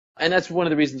and that's one of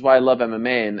the reasons why I love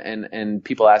MMA. And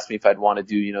people ask me if I'd want to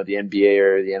do, the NBA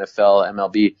or the NFL,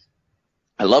 MLB.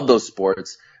 I love those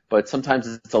sports, but sometimes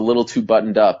it's a little too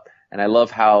buttoned up. And I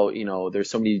love how, there's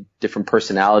so many different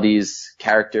personalities,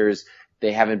 characters.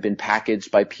 They haven't been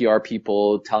packaged by PR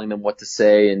people telling them what to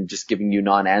say and just giving you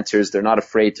non-answers. They're not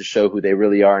afraid to show who they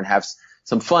really are and have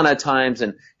some fun at times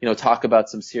and, talk about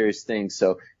some serious things.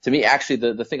 So to me, actually,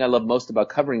 the thing I love most about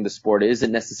covering the sport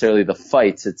isn't necessarily the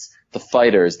fights. It's the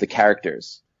fighters, the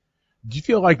characters. Do you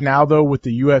feel like now, though, with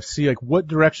the UFC, like what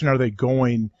direction are they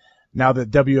going now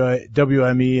that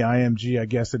WME-IMG, I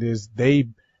guess it is, they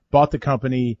bought the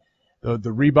company, the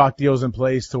Reebok deal's in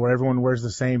place to where everyone wears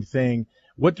the same thing.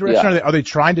 What direction are they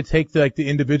trying to take the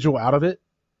individual out of it?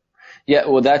 Yeah,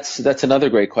 well, that's another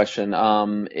great question.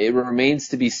 It remains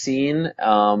to be seen,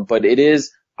 but it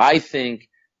is, I think,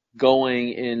 going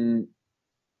in,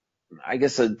 I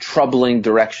guess, a troubling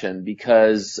direction,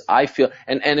 because I feel,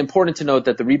 and important to note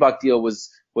that the Reebok deal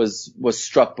was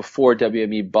struck before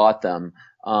WME bought them.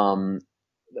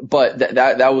 But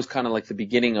that was kind of like the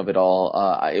beginning of it all.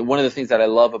 One of the things that I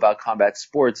love about combat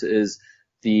sports is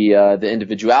the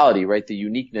individuality, right? The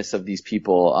uniqueness of these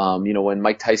people. When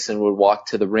Mike Tyson would walk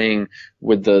to the ring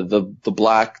with the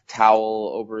black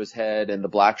towel over his head and the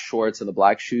black shorts and the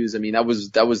black shoes, I mean, that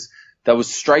was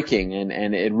striking,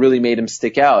 and it really made him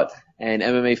stick out. And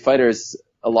MMA fighters,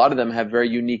 a lot of them have very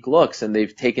unique looks, and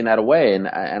they've taken that away. And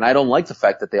I don't like the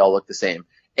fact that they all look the same.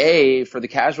 For the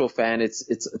casual fan,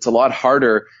 it's a lot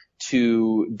harder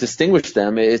to distinguish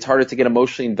them. It's harder to get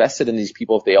emotionally invested in these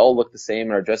people if they all look the same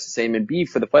and are dressed the same. And B,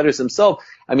 for the fighters themselves,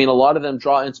 I mean, a lot of them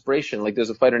draw inspiration. Like there's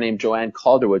a fighter named Joanne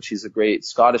Calderwood. She's a great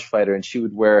Scottish fighter, and she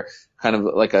would wear kind of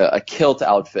like a kilt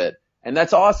outfit. And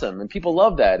that's awesome. And people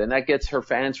love that. And that gets her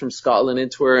fans from Scotland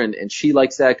into her. And she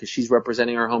likes that because she's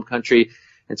representing her home country.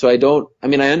 And so I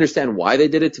understand why they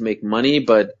did it, to make money,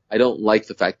 but I don't like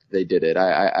the fact that they did it.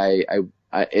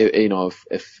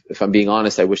 If I'm being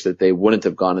honest, I wish that they wouldn't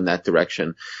have gone in that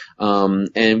direction.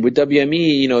 And with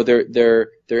WME,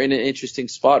 they're in an interesting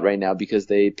spot right now because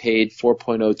they paid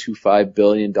 $4.025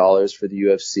 billion for the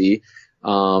UFC.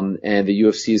 And the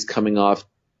UFC is coming off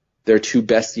their two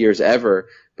best years ever.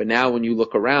 But now when you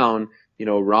look around,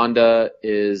 Ronda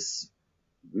is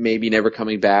maybe never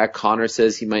coming back. Conor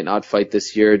says he might not fight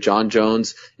this year. John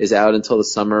Jones is out until the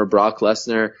summer. Brock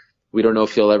Lesnar, we don't know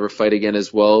if he'll ever fight again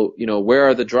as well. Where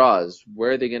are the draws?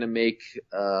 Where are they going to make,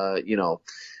 where are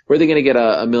they going to get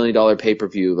a $1 million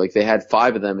pay-per-view? Like they had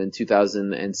 5 of them in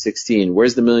 2016.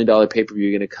 Where's the $1 million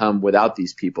pay-per-view going to come without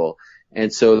these people?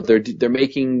 And so they're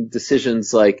making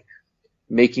decisions like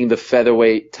making the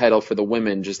featherweight title for the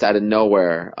women just out of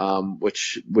nowhere,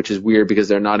 which is weird because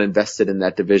they're not invested in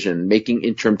that division. Making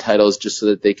interim titles just so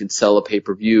that they can sell a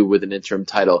pay-per-view with an interim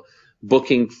title.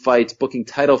 Booking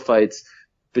title fights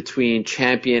between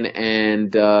champion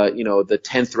and, the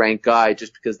 10th ranked guy,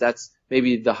 just because that's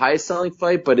maybe the highest selling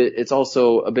fight, but it's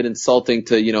also a bit insulting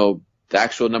to, the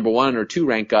actual number 1 or 2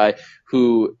 ranked guy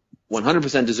who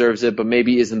 100% deserves it, but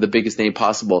maybe isn't the biggest name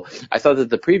possible. I thought that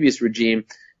the previous regime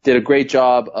did a great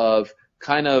job of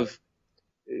kind of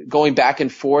going back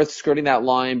and forth, skirting that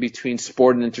line between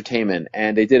sport and entertainment.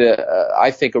 And they did I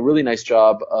think, a really nice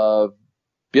job of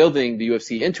building the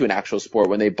UFC into an actual sport.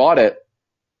 When they bought it,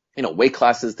 weight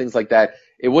classes, things like that,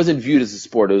 it wasn't viewed as a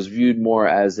sport. It was viewed more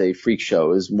as a freak show.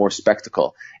 It was more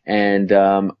spectacle. And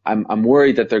I'm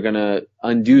worried that they're going to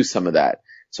undo some of that.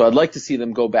 So I'd like to see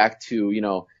them go back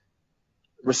to,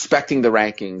 respecting the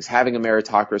rankings, having a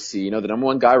meritocracy. The number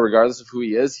 1 guy, regardless of who he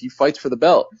is, he fights for the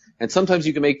belt. And sometimes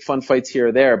you can make fun fights here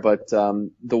or there, but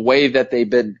the way that they've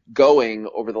been going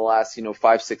over the last,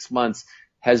 5-6 months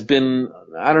has been,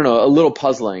 I don't know, a little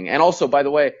puzzling. And also, by the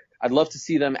way, I'd love to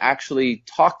see them actually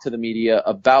talk to the media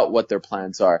about what their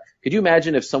plans are. Could you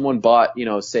imagine if someone bought,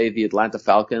 say the Atlanta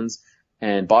Falcons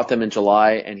and bought them in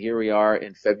July, and here we are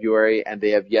in February, and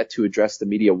they have yet to address the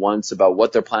media once about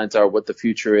what their plans are, what the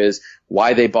future is,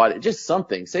 why they bought it, just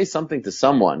something. Say something to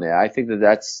someone. I think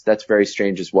that's very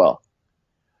strange as well.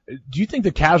 Do you think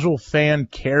the casual fan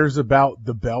cares about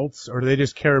the belts, or do they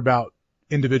just care about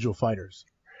individual fighters?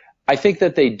 I think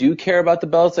that they do care about the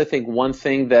belts. I think one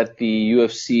thing that the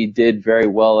UFC did very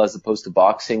well as opposed to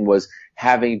boxing was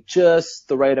having just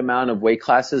the right amount of weight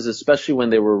classes, especially when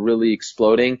they were really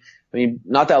exploding. I mean,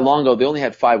 not that long ago, they only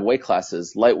had 5 weight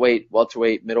classes: lightweight,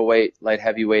 welterweight, middleweight, light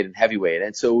heavyweight, and heavyweight.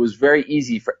 And so it was very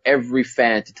easy for every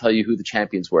fan to tell you who the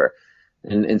champions were.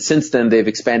 And since then, they've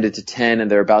expanded to 10, and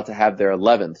they're about to have their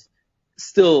 11th.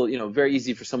 Still, very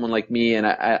easy for someone like me, and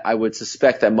I would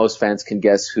suspect that most fans can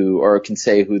guess who, or can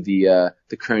say who the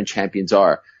current champions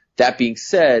are. That being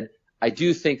said, I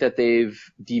do think that they've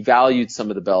devalued some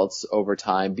of the belts over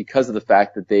time because of the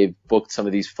fact that they've booked some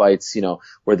of these fights,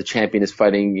 where the champion is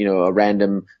fighting, a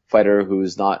random fighter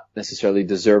who's not necessarily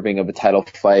deserving of a title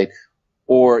fight.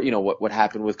 Or, what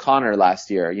happened with Conor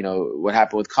last year. What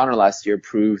happened with Conor last year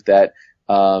proved that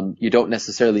you don't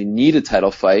necessarily need a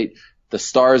title fight. The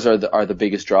stars are the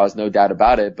biggest draws, no doubt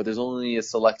about it, but there's only a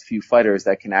select few fighters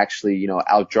that can actually,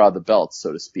 outdraw the belts,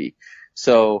 so to speak.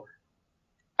 So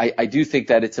I do think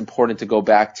that it's important to go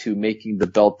back to making the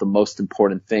belt the most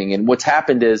important thing. And what's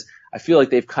happened is I feel like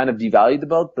they've kind of devalued the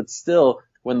belt, but still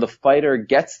when the fighter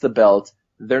gets the belt,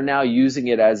 they're now using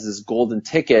it as this golden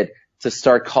ticket to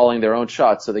start calling their own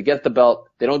shots. So they get the belt,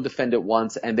 they don't defend it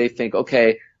once, and they think,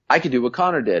 okay, I can do what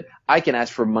Conor did. I can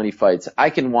ask for money fights. I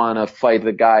can want to fight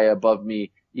the guy above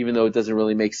me, even though it doesn't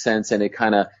really make sense, and it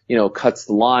kind of, cuts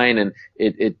the line, and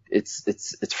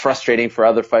it's frustrating for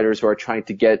other fighters who are trying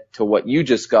to get to what you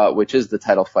just got, which is the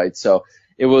title fight. So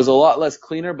it was a lot less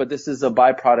cleaner, but this is a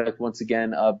byproduct once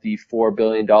again of the $4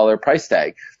 billion price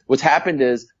tag. What's happened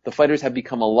is the fighters have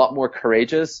become a lot more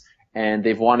courageous, and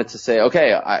they've wanted to say,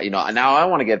 okay, now I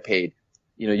want to get paid.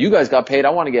 You guys got paid, I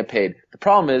want to get paid. The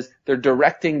problem is they're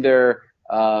directing their,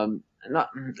 not,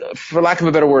 for lack of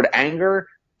a better word, anger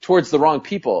towards the wrong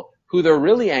people. Who they're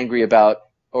really angry about,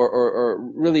 or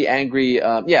really angry,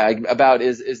 about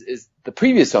is the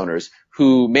previous owners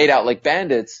who made out like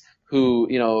bandits, who,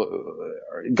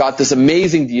 got this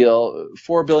amazing deal,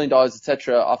 $4 billion,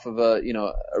 etc., off of a,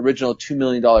 original $2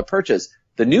 million purchase.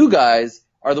 The new guys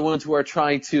are the ones who are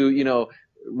trying to,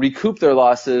 recoup their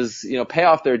losses, pay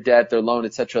off their debt, their loan,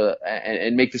 etc.,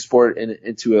 and make the sport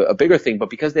into a bigger thing.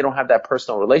 But because they don't have that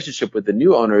personal relationship with the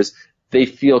new owners, they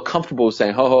feel comfortable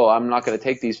saying, I'm not going to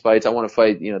take these fights. I want to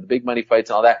fight, the big money fights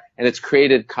and all that. And it's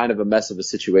created kind of a mess of a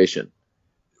situation.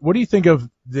 What do you think of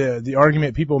the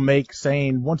argument people make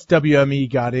saying once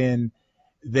WME got in,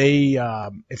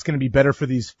 it's going to be better for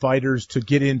these fighters to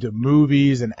get into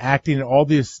movies and acting and all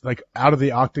this like out of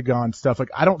the octagon stuff?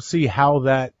 Like, I don't see how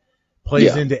that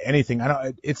plays into anything.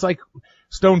 It's like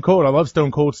Stone Cold. I love Stone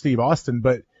Cold Steve Austin,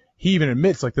 but he even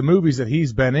admits like the movies that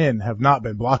he's been in have not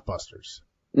been blockbusters.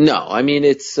 No, I mean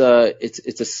it's a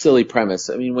silly premise.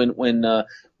 I mean when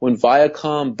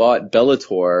Viacom bought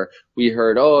Bellator, we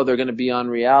heard they're going to be on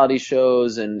reality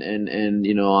shows and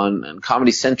on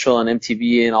Comedy Central and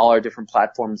MTV and all our different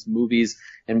platforms, movies.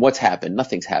 And what's happened?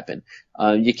 Nothing's happened.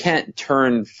 You can't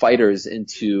turn fighters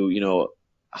into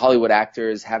Hollywood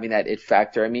actors having that it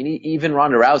factor. I mean, even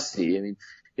Ronda Rousey. I mean,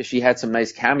 she had some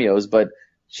nice cameos, but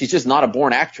she's just not a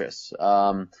born actress.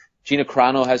 Gina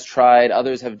Carano has tried.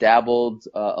 Others have dabbled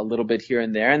a little bit here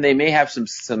and there, and they may have some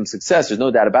success. There's no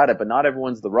doubt about it, but not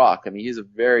everyone's The Rock. I mean, he's a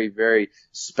very, very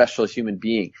special human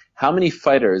being. How many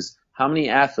fighters, how many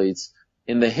athletes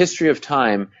in the history of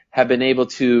time have been able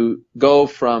to go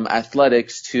from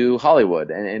athletics to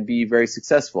Hollywood and be very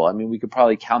successful? I mean, we could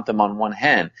probably count them on one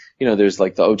hand. There's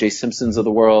like the O.J. Simpsons of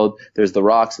the world. There's the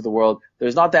Rocks of the world.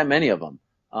 There's not that many of them.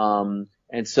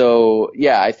 And so,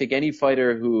 I think any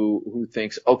fighter who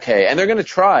thinks, okay, and they're going to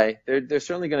try, they're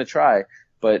certainly going to try,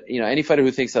 but, any fighter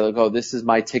who thinks that, like, this is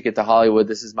my ticket to Hollywood,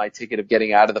 this is my ticket of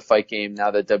getting out of the fight game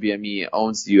now that WME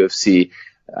owns the UFC,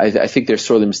 I think they're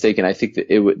sorely mistaken. I think that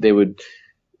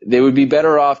they would be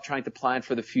better off trying to plan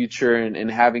for the future and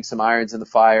having some irons in the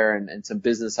fire and some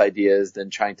business ideas than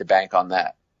trying to bank on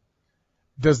that.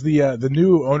 Does the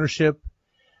new ownership,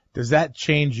 does that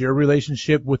change your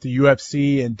relationship with the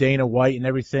UFC and Dana White and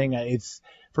everything? It's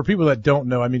for people that don't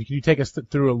know. I mean, can you take us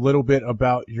through a little bit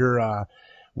about your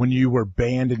when you were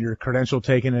banned and your credential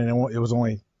taken, and it was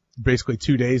only basically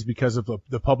 2 days because of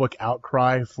the public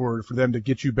outcry for them to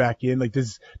get you back in? Like, do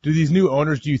these new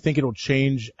owners, do you think it'll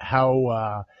change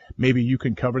how maybe you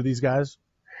can cover these guys?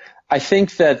 I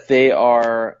think that they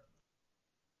are.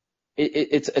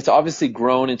 It's obviously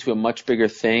grown into a much bigger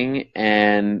thing,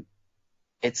 and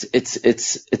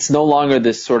it's no longer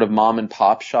this sort of mom and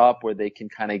pop shop where they can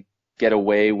kind of get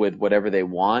away with whatever they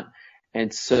want.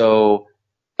 And so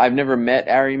I've never met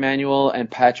Ari Emanuel and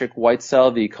Patrick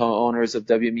Whitesell, the co-owners of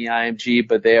WME-IMG,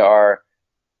 but they are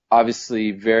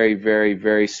obviously very, very,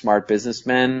 very smart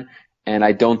businessmen. And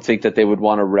I don't think that they would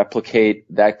want to replicate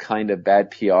that kind of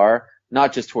bad PR,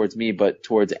 not just towards me, but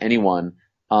towards anyone.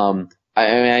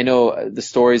 I know the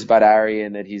stories about Ari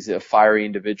and that he's a fiery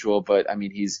individual, but I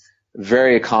mean, he's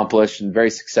very accomplished and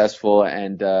very successful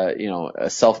and, a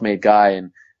self-made guy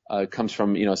and, comes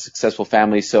from, a successful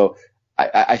family. So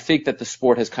I think that the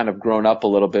sport has kind of grown up a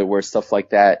little bit where stuff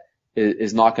like that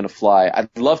is not going to fly.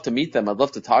 I'd love to meet them. I'd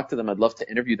love to talk to them. I'd love to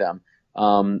interview them.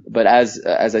 But as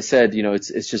I said,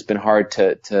 it's just been hard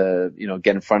to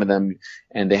get in front of them,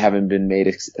 and they haven't been made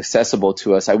accessible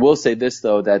to us. I will say this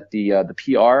though, that the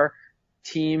PR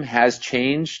team has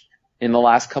changed in the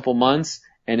last couple months,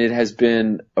 and it has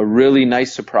been a really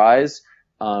nice surprise.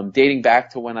 Dating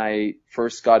back to when I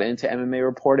first got into MMA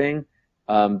reporting,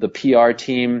 the PR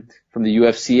team from the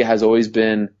UFC has always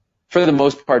been, for the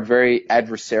most part, very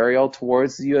adversarial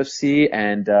towards the UFC,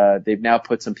 and they've now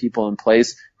put some people in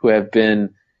place who have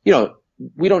been,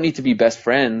 we don't need to be best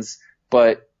friends,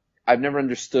 but I've never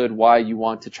understood why you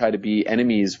want to try to be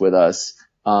enemies with us.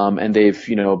 And they've,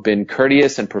 been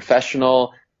courteous and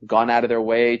professional, gone out of their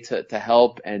way to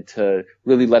help and to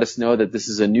really let us know that this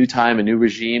is a new time, a new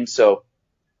regime. So,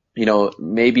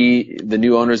 maybe the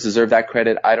new owners deserve that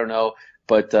credit. I don't know.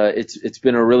 But it's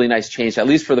been a really nice change, at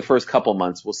least for the first couple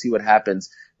months. We'll see what happens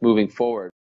moving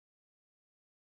forward.